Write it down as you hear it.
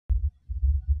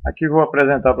Aqui vou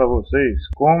apresentar para vocês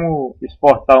como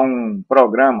exportar um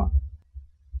programa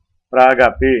para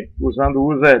HP usando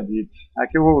o UserEDIT.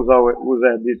 Aqui eu vou usar o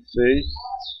UserEDIT 6.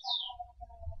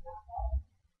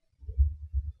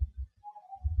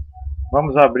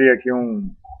 Vamos abrir aqui um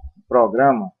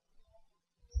programa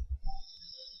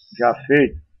já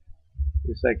feito.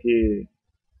 Isso aqui,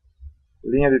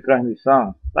 linha de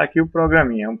transmissão. Está aqui o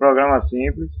programinha, é um programa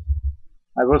simples.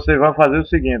 Aí você vai fazer o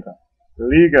seguinte, ó.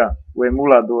 Liga o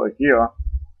emulador aqui, ó,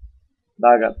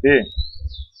 da HP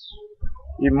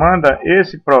e manda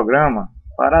esse programa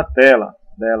para a tela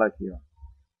dela aqui, ó.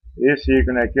 Esse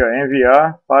ícone aqui, ó,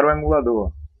 enviar para o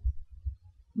emulador.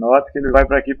 Note que ele vai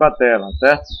para aqui para a tela,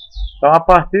 certo? Então a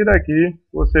partir daqui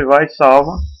você vai e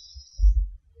salva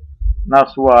na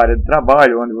sua área de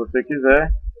trabalho, onde você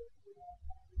quiser,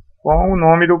 com o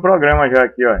nome do programa já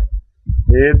aqui, ó,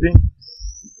 rede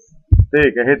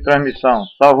T, que é rede transmissão.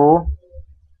 Salvou.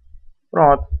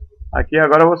 Pronto. Aqui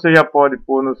agora você já pode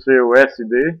pôr no seu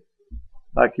SD,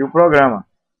 tá aqui o programa,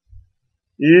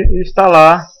 e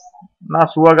instalar na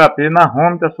sua HP, na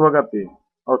home da sua HP.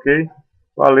 Ok?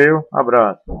 Valeu,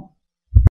 abraço.